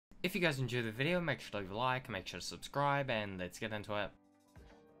If you guys enjoyed the video, make sure to leave a like, make sure to subscribe, and let's get into it.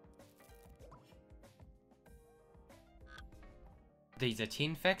 These are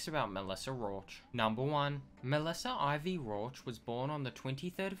 10 facts about Melissa Rauch. Number 1. Melissa Ivy Rauch was born on the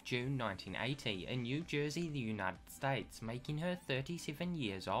 23rd of June 1980 in New Jersey, the United States, making her 37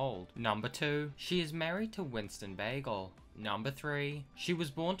 years old. Number 2. She is married to Winston Bagel. Number 3. She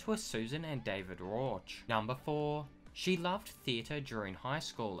was born to a Susan and David Rauch. Number 4. She loved theatre during high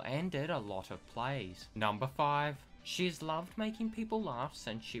school and did a lot of plays. Number 5. She has loved making people laugh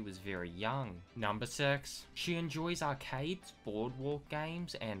since she was very young. Number 6. She enjoys arcades, boardwalk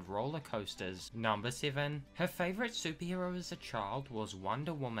games, and roller coasters. Number 7. Her favourite superhero as a child was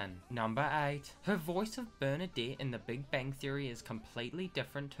Wonder Woman. Number 8. Her voice of Bernadette in The Big Bang Theory is completely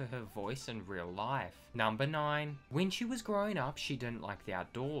different to her voice in real life. Number 9. When she was growing up, she didn't like the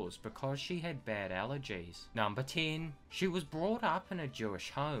outdoors because she had bad allergies. Number 10. She was brought up in a Jewish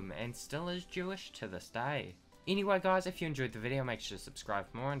home and still is Jewish to this day. Anyway guys, if you enjoyed the video, make sure to subscribe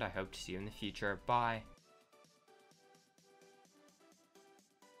for more, and I hope to see you in the future. Bye.